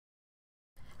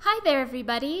there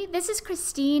everybody, this is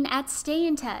Christine at Stay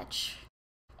in Touch.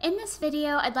 In this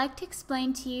video, I'd like to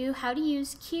explain to you how to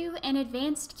use queue and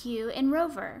advanced queue in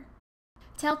Rover.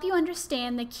 To help you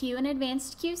understand the queue and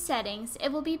advanced queue settings,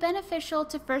 it will be beneficial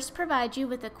to first provide you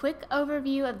with a quick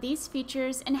overview of these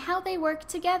features and how they work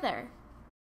together.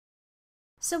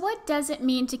 So what does it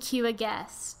mean to queue a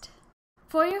guest?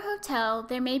 For your hotel,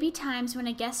 there may be times when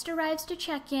a guest arrives to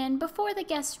check in before the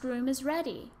guest room is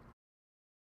ready.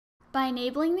 By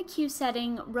enabling the queue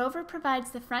setting, Rover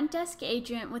provides the front desk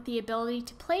agent with the ability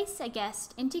to place a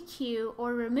guest into queue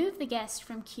or remove the guest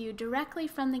from queue directly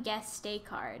from the guest stay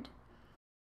card.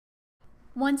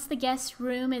 Once the guest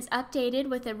room is updated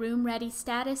with a room-ready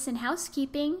status and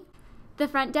housekeeping, the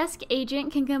front desk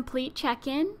agent can complete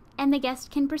check-in and the guest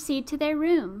can proceed to their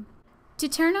room. To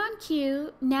turn on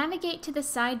queue, navigate to the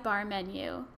sidebar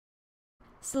menu.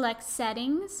 Select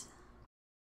Settings,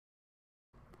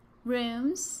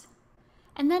 Rooms,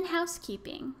 and then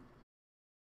Housekeeping.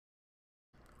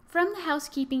 From the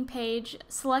Housekeeping page,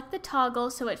 select the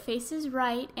toggle so it faces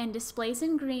right and displays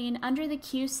in green under the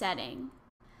queue setting.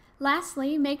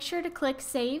 Lastly, make sure to click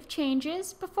Save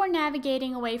Changes before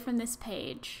navigating away from this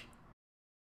page.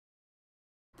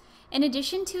 In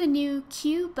addition to a new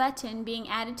Queue button being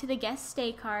added to the guest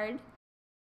stay card,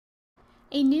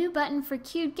 a new button for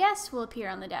queued guests will appear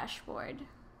on the dashboard.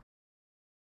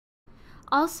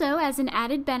 Also, as an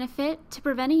added benefit, to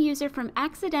prevent a user from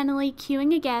accidentally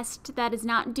queuing a guest that is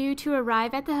not due to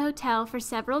arrive at the hotel for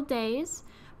several days,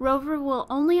 Rover will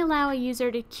only allow a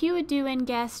user to queue a due-in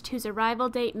guest whose arrival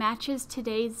date matches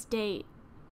today's date.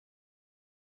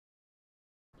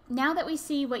 Now that we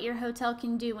see what your hotel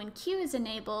can do when queue is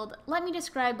enabled, let me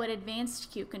describe what advanced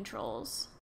queue controls.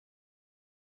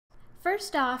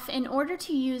 First off, in order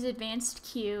to use advanced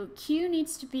queue, queue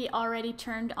needs to be already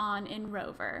turned on in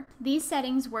Rover. These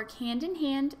settings work hand in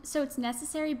hand, so it's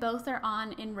necessary both are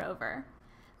on in Rover.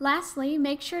 Lastly,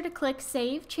 make sure to click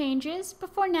Save Changes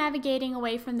before navigating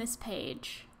away from this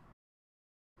page.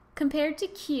 Compared to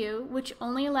queue, which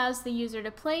only allows the user to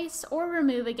place or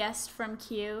remove a guest from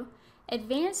queue,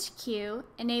 advanced queue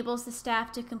enables the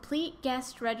staff to complete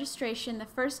guest registration the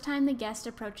first time the guest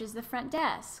approaches the front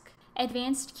desk.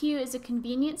 Advanced queue is a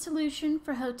convenient solution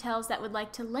for hotels that would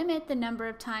like to limit the number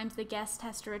of times the guest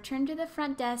has to return to the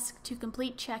front desk to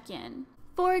complete check-in.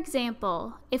 For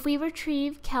example, if we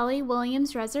retrieve Kelly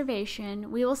Williams'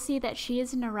 reservation, we will see that she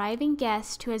is an arriving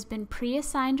guest who has been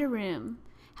pre-assigned a room.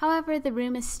 However, the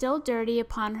room is still dirty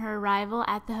upon her arrival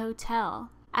at the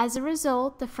hotel. As a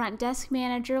result, the front desk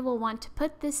manager will want to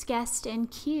put this guest in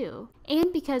queue.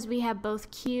 And because we have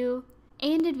both queue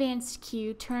and advanced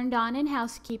queue turned on in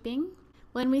housekeeping,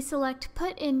 when we select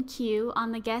Put in Queue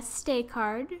on the guest stay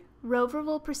card, Rover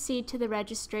will proceed to the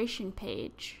registration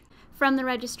page. From the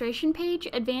registration page,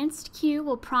 advanced queue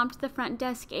will prompt the front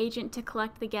desk agent to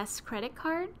collect the guest's credit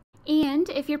card. And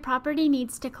if your property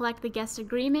needs to collect the guest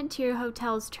agreement to your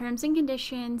hotel's terms and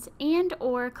conditions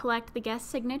and/or collect the guest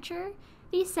signature,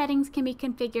 these settings can be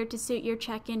configured to suit your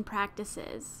check-in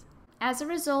practices. As a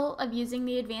result of using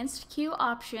the advanced queue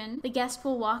option, the guest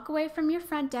will walk away from your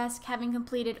front desk having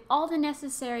completed all the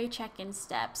necessary check-in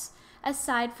steps,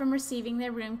 aside from receiving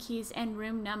their room keys and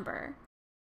room number.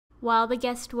 While the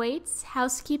guest waits,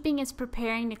 housekeeping is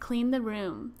preparing to clean the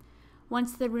room.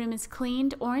 Once the room is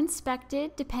cleaned or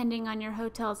inspected, depending on your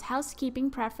hotel's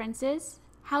housekeeping preferences,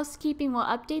 housekeeping will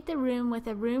update the room with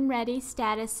a room-ready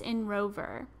status in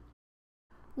Rover.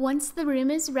 Once the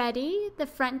room is ready, the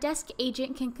front desk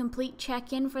agent can complete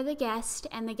check-in for the guest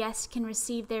and the guest can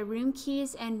receive their room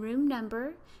keys and room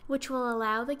number, which will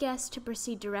allow the guest to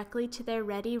proceed directly to their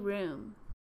ready room.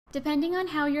 Depending on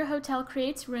how your hotel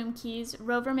creates room keys,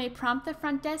 Rover may prompt the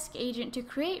front desk agent to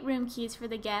create room keys for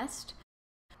the guest,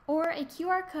 or a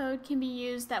QR code can be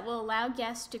used that will allow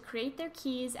guests to create their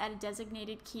keys at a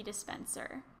designated key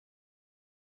dispenser.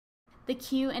 The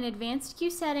queue and advanced queue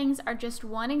settings are just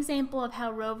one example of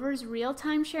how Rover's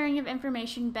real-time sharing of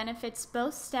information benefits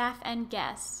both staff and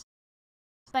guests.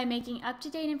 By making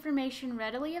up-to-date information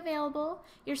readily available,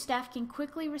 your staff can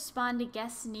quickly respond to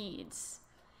guests' needs.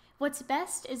 What's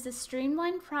best is the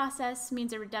streamlined process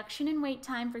means a reduction in wait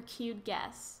time for queued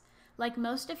guests. Like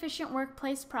most efficient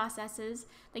workplace processes,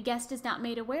 the guest is not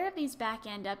made aware of these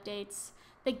back-end updates.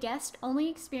 The guest only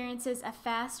experiences a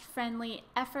fast, friendly,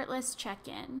 effortless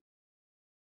check-in.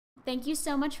 Thank you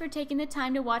so much for taking the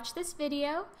time to watch this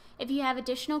video. If you have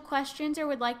additional questions or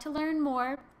would like to learn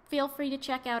more, feel free to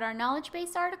check out our knowledge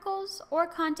base articles or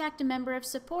contact a member of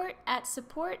support at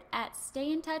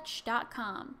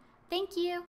stayintouch.com. Thank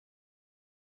you.